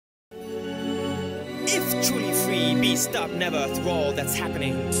If truly free, be stopped never through all that's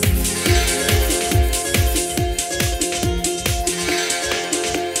happening.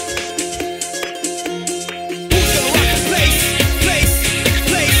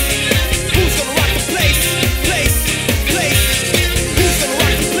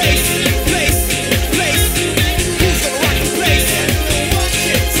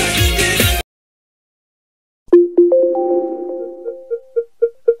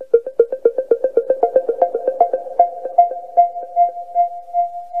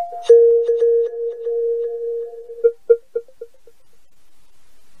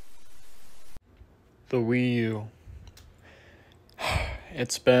 The Wii U.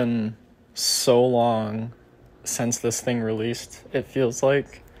 It's been so long since this thing released. It feels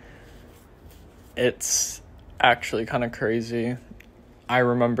like it's actually kind of crazy. I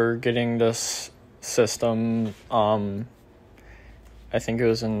remember getting this system, I think it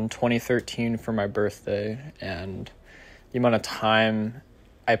was in 2013 for my birthday, and the amount of time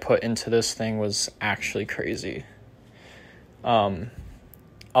I put into this thing was actually crazy. A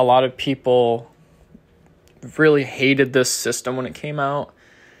lot of people really hated this system when it came out,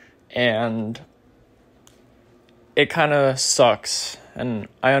 and it kind of sucks, and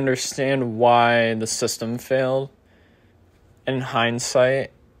I understand why the system failed in hindsight,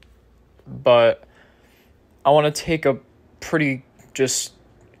 but I want to take a pretty just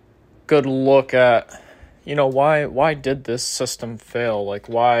good look at, why did this system fail? What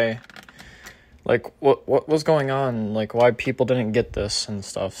was going on? Why people didn't get this and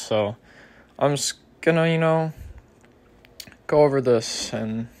stuff. So I'm just gonna, go over this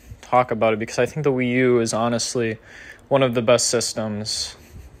and talk about it, because I think the Wii U is honestly one of the best systems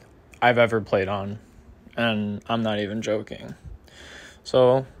I've ever played on, and I'm not even joking.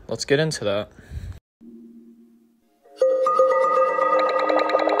 So let's get into that.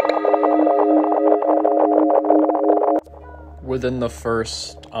 Within the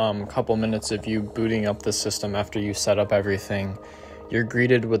first couple minutes of you booting up the system after you set up everything, you're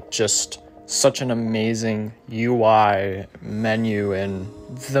greeted with just such an amazing UI menu, and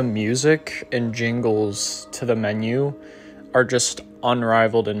the music and jingles to the menu are just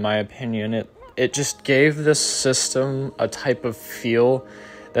unrivaled in my opinion. It just gave this system a type of feel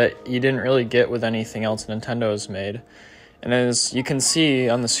that you didn't really get with anything else Nintendo has made. And as you can see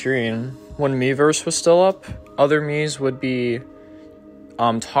on the screen, when Miiverse was still up, other Miis would be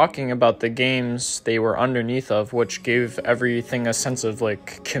talking about the games they were underneath of, which gave everything a sense of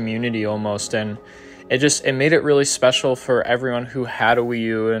community almost, and it made it really special for everyone who had a Wii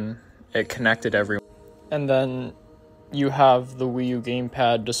U, and it connected everyone. And then you have the Wii U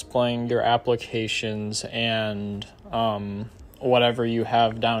gamepad displaying your applications and whatever you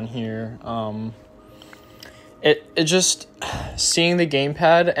have down here. It just, seeing the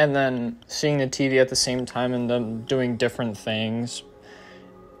gamepad and then seeing the TV at the same time and them doing different things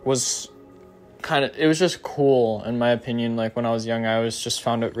was it was just cool in my opinion. When I was young, I just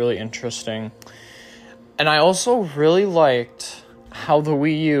found it really interesting. And I also really liked how the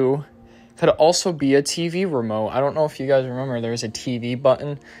Wii U could also be a TV remote. I don't know if you guys remember, there's a TV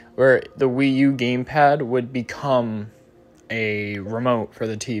button where the Wii U gamepad would become a remote for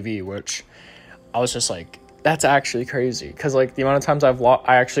the TV, which I was just that's actually crazy, because the amount of times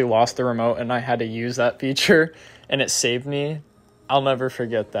I actually lost the remote and I had to use that feature and it saved me. I'll never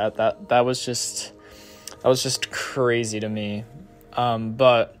forget that. That was just crazy to me.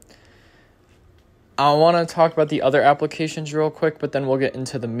 But I want to talk about the other applications real quick, but then we'll get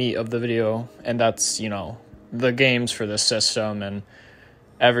into the meat of the video, and that's, the games for this system and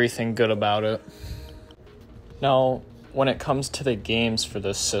everything good about it. Now, when it comes to the games for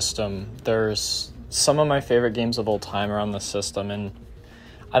this system, there's some of my favorite games of all time are on the system, and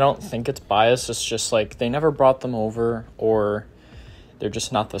I don't think it's biased. It's just they never brought them over, or they're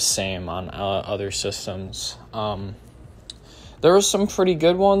just not the same on other systems. There were some pretty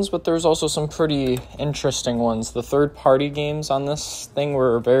good ones, but there's also some pretty interesting ones. The third-party games on this thing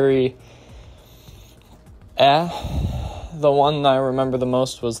were very The one I remember the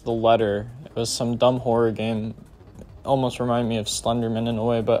most was The Letter. It was some dumb horror game. Almost reminded me of Slenderman in a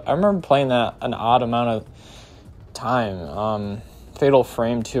way, but I remember playing that an odd amount of time. Fatal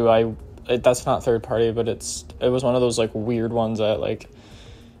Frame 2, that's not third party, but it was one of those weird ones that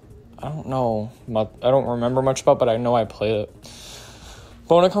I don't know, I don't remember much about, but I know I played it.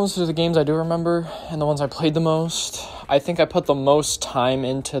 But when it comes to the games I do remember, and the ones I played the most, I think I put the most time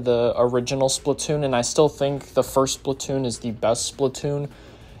into the original Splatoon, and I still think the first Splatoon is the best Splatoon.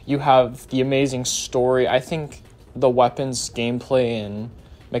 You have the amazing story. I think the weapons gameplay and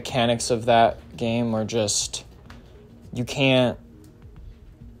mechanics of that game are just, you can't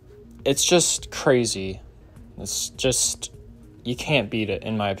it's just crazy. It's just, you can't beat it,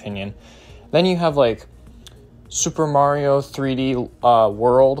 in my opinion. Then you have, like, Super Mario 3D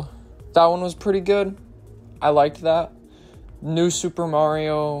World. That one was pretty good. I liked that. New Super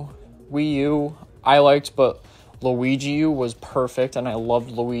Mario Wii U, I liked, but Luigi U was perfect, and I loved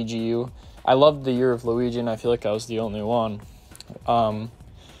Luigi U. I loved the Year of Luigi, and I feel like I was the only one.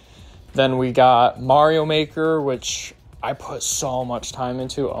 Then we got Mario Maker, which I put so much time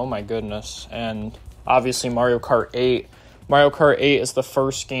into. Oh my goodness. And obviously Mario Kart 8. Mario Kart 8 is the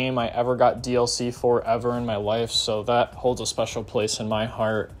first game I ever got DLC for ever in my life, so that holds a special place in my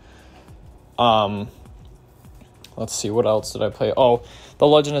heart. Let's see, what else did I play? Oh, The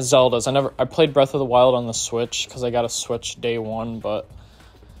Legend of Zelda. I played Breath of the Wild on the Switch because I got a Switch day one, but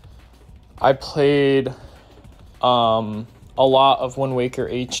I played a lot of Wind Waker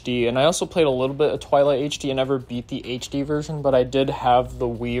HD, and I also played a little bit of Twilight HD. I never beat the HD version, but I did have the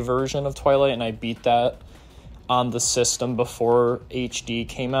Wii version of Twilight, and I beat that on the system before HD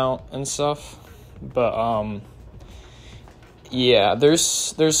came out and stuff. But yeah,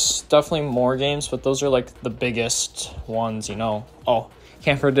 there's definitely more games, but those are like the biggest ones, you know. Oh,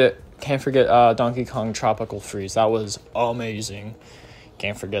 can't forget Donkey Kong Tropical Freeze. That was amazing.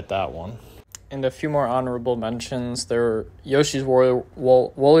 Can't forget that one. And a few more honorable mentions. There, Yoshi's Woolly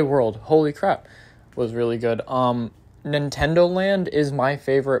World. Holy crap, was really good. Nintendo Land is my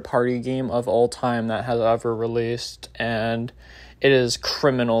favorite party game of all time that has ever released, and it is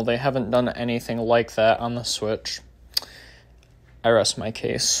criminal. They haven't done anything like that on the Switch. I rest my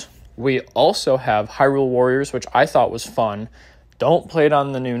case. We also have Hyrule Warriors, which I thought was fun. Don't play it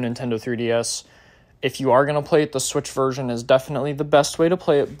on the new Nintendo 3DS. If you are going to play it, the Switch version is definitely the best way to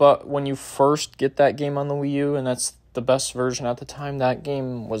play it, but when you first get that game on the Wii U, and that's the best version at the time, that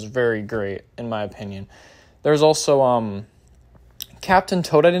game was very great, in my opinion. There's also Captain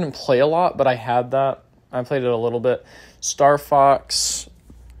Toad. I didn't play a lot, but I had that. I played it a little bit. Star Fox.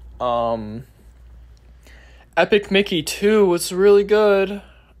 Epic Mickey 2 was really good.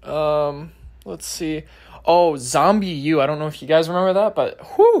 Let's see. Oh, Zombie U. I don't know if you guys remember that, but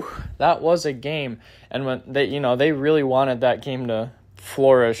whew, that was a game. And when they really wanted that game to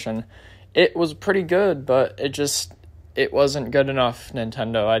flourish, and it was pretty good, but it wasn't good enough,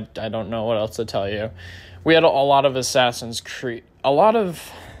 Nintendo. I don't know what else to tell you. We had a lot of Assassin's Creed, a lot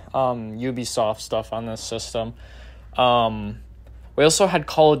of Ubisoft stuff on this system. We also had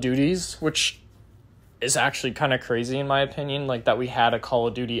Call of Duties, which is actually kind of crazy in my opinion, like that we had a Call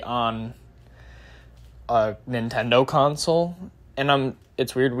of Duty on a Nintendo console, and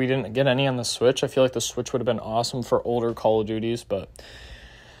it's weird we didn't get any on the Switch. I feel like the Switch would have been awesome for older Call of Duties, but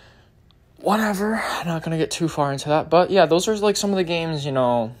whatever. I'm not gonna get too far into that. But yeah, those are like some of the games, you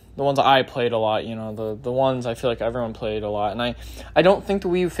know, the ones I played a lot, you know, the ones I feel like everyone played a lot. And I don't think the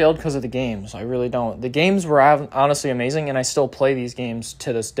Wii U failed because of the games. I really don't. The games were honestly amazing, and I still play these games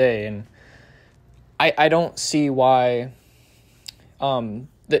to this day, and I don't see why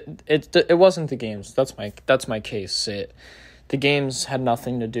it wasn't the games. That's my case. The games had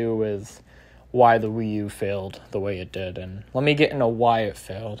nothing to do with why the Wii U failed the way it did, and let me get into why it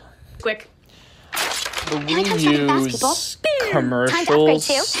failed. Quick. The Wii U's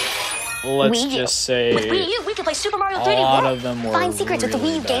commercials, let's just say, with Wii U, we could play Super Mario 3D a lot World. of them were Find secrets with the Wii U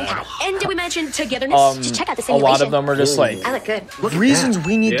really gamepad. bad. And did we mention togetherness? Just check out the A simulation. lot of them are just like, I look good. reasons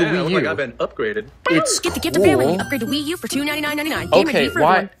we need the Yeah, Wii look U. like I've been upgraded. It's Get the gift cool. of family. Upgrade to Wii U for $299.99. Game Okay, review for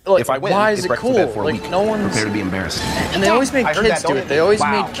why? everyone. Like, If I win, why is it's it breakfast in bed cool? for a Like, week. no one's. Prepare to be embarrassed. And they always make I heard kids that, do don't it. They they? always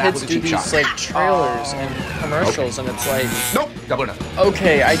Wow, made that kids was a do cheap these shot. like trailers and commercials, and it's like, Nope, double enough.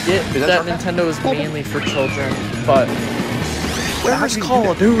 okay, I get that that shortcut? Nintendo is mainly for children, but there's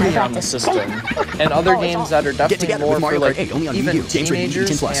Call of Duty on the system, and other games that are definitely together more with for Mario like Kart 8, only on even Wii U. Games rated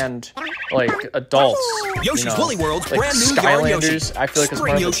teenagers 18+. and like adults. Yoshi's you know? Woolly World, Like brand new Yarn Yoshi. Skylanders, I feel like it's more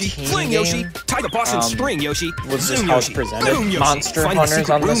Spring of a Yoshi, teen Fling game. Yoshi, tie the boss in Spring Yoshi, was just Zoom how it's Yoshi, presented. Boom Yoshi, Monster find Hunters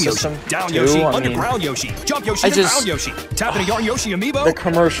secret on the room system Yoshi, Down too, Yoshi, I mean, Underground Yoshi, Jump Yoshi, I to just- Ground Yoshi, tap into Yarn Yoshi Amiibo. The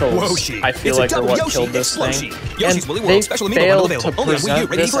commercials, Woshi. I feel It's a like, are double what Yoshi killed this thing. explosion. Yoshi's And Woolly they World special Amiibo bundle failed to available only on Wii U, present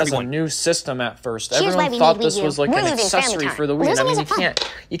rated this for as a everyone. new system at first. Here's why Everyone we thought need this Wii U. was like We're an losing family accessory time. for the We're Wii. losing I mean, is you fun.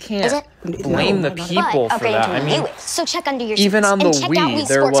 can't Is it? blame the But people for upgrade that. to I Wii mean, U is. So check under your even seats on the and check out Wii, Wii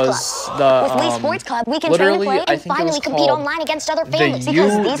there Sports was Club. the With Wii Sports Club, we can train and literally, play I and think it finally was compete called online against other the families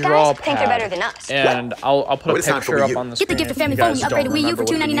because U these draw guys think they're better pad. than us. And I'll put But a it's time picture for up Wii U. on the Get the screen. gift of if family you guys phone, upgrade don't to Wii U remember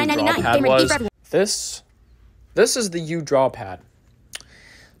for what the U draw $299.99. pad Game review was. for everyone. This is the U draw pad.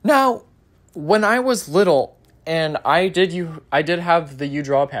 Now, when I was little, and I did have the U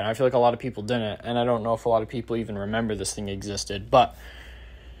draw pad. I feel like a lot of people didn't, and I don't know if a lot of people even remember this thing existed. But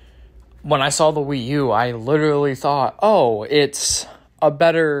when I saw the Wii U, I literally thought, oh, it's a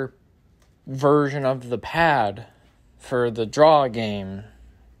better version of the pad for the draw game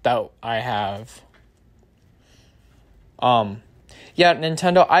that I have. Yeah,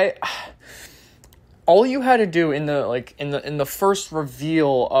 Nintendo, all you had to do in the first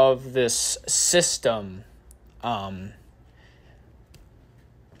reveal of this system,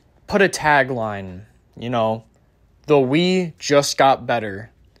 put a tagline, the Wii just got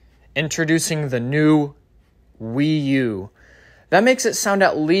better. Introducing the new Wii U. That makes it sound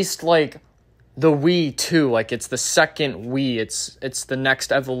at least like the Wii 2, like it's the second Wii. It's the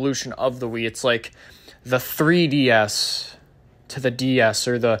next evolution of the Wii. It's like the 3DS to the DS,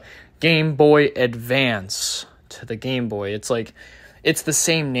 or the Game Boy Advance to the Game Boy. It's like it's the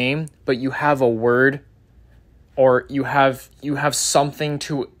same name, but you have a word, or you have something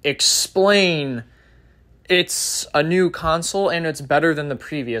to explain it's a new console and it's better than the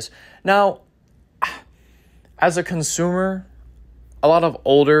previous. Now, as a consumer, a lot of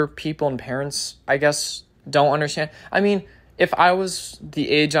older people and parents, I guess, don't understand. I mean, if I was the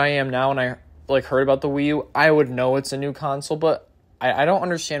age I am now and I heard about the Wii U, I would know it's a new console, but I don't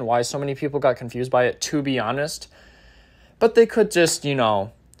understand why so many people got confused by it, to be honest. But they could just,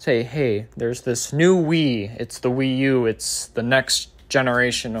 say, hey, there's this new Wii. It's the Wii U. It's the next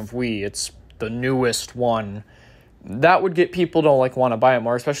generation of Wii. It's the newest one. That would get people to want to buy it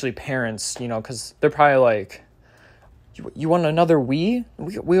more, especially parents, because they're probably like, you want another Wii?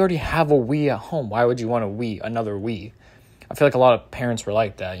 We already have a Wii at home. Why would you want another Wii? I feel like a lot of parents were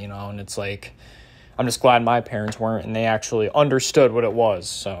like that, and it's like, I'm just glad my parents weren't, and they actually understood what it was.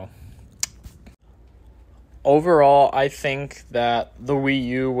 So overall, I think that the Wii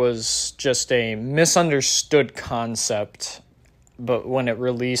U was just a misunderstood concept, but when it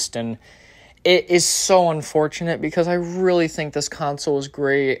released, and it is so unfortunate because I really think this console is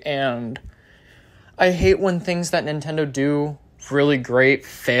great, and I hate when things that Nintendo do really great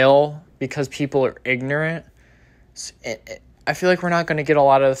fail because people are ignorant. I feel like we're not going to get a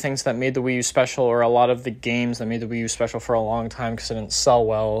lot of the things that made the Wii U special, or a lot of the games that made the Wii U special for a long time because it didn't sell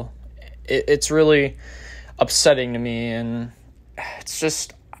well. It's really upsetting to me, and it's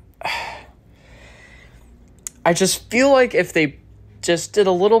just... I just feel like if they just did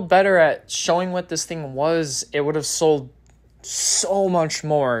a little better at showing what this thing was, it would have sold so much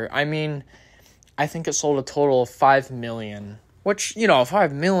more. I mean, I think it sold a total of 5 million, which,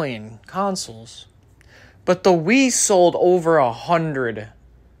 5 million consoles. But the Wii sold over 100.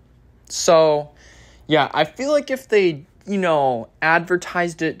 So, yeah, I feel like if they,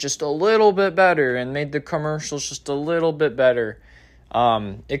 advertised it just a little bit better and made the commercials just a little bit better,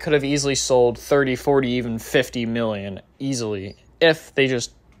 it could have easily sold 30, 40, even 50 million easily if they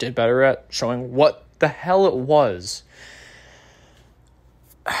just did better at showing what the hell it was.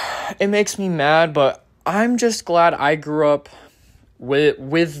 It makes me mad, but I'm just glad I grew up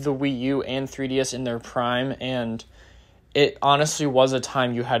with the Wii U and 3DS in their prime, and it honestly was a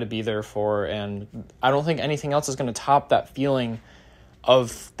time you had to be there for, and I don't think anything else is going to top that feeling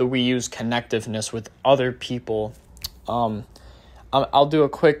of the Wii U's connectiveness with other people. I'll do a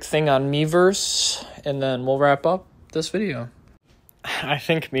quick thing on Miiverse, and then we'll wrap up this video. I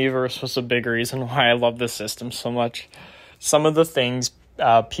think Miiverse was a big reason why I love this system so much. Some of the things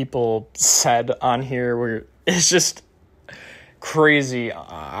people said on here it's just crazy.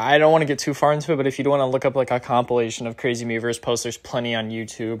 I don't want to get too far into it, but if you do want to look up a compilation of crazy Miiverse posts, there's plenty on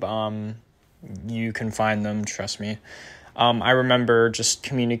YouTube. You can find them, trust me. I remember just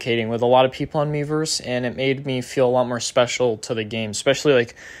communicating with a lot of people on Miiverse, and it made me feel a lot more special to the game, especially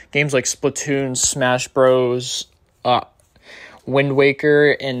games like Splatoon, Smash Bros, Wind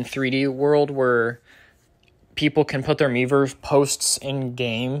Waker, and 3D World, where people can put their Miiverse posts in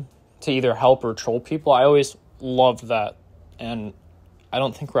game to either help or troll people. I always loved that, and I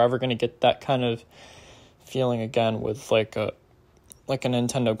don't think we're ever going to get that kind of feeling again with a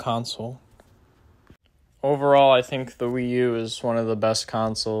Nintendo console. Overall, I think the Wii U is one of the best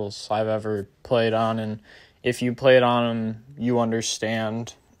consoles I've ever played on, and if you played on them, you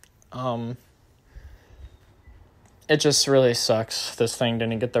understand. It just really sucks this thing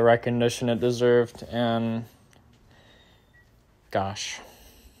didn't get the recognition it deserved, and gosh,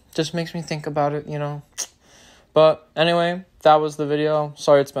 just makes me think about it, But anyway, that was the video.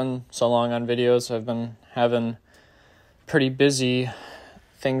 Sorry it's been so long on videos. I've been having pretty busy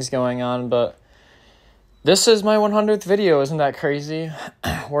things going on, but this is my 100th video. Isn't that crazy?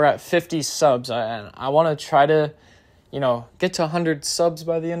 We're at 50 subs, and I want to try to, get to 100 subs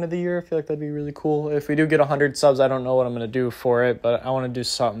by the end of the year. I feel like that'd be really cool. If we do get 100 subs, I don't know what I'm going to do for it, but I want to do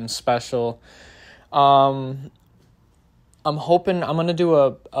something special. I'm hoping I'm going to do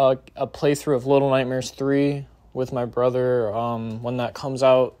a playthrough of Little Nightmares 3 with my brother when that comes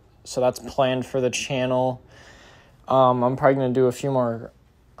out So that's planned for the channel. I'm probably going to do a few more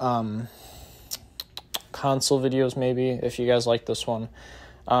console videos maybe, if you guys like this one.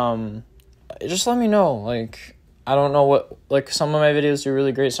 Just let me know. Like, I don't know what, like, some of my videos do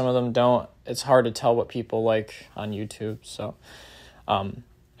really great, some of them don't. It's hard to tell what people like on YouTube, so I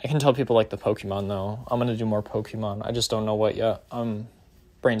can tell people like the Pokemon, though. I'm going to do more Pokemon. I just don't know what yet. I'm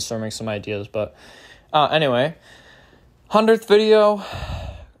brainstorming some ideas, but anyway, 100th video.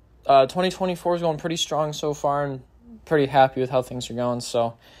 2024 is going pretty strong so far, and pretty happy with how things are going.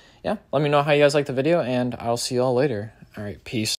 So, yeah, let me know how you guys like the video, and I'll see you all later. All right, peace.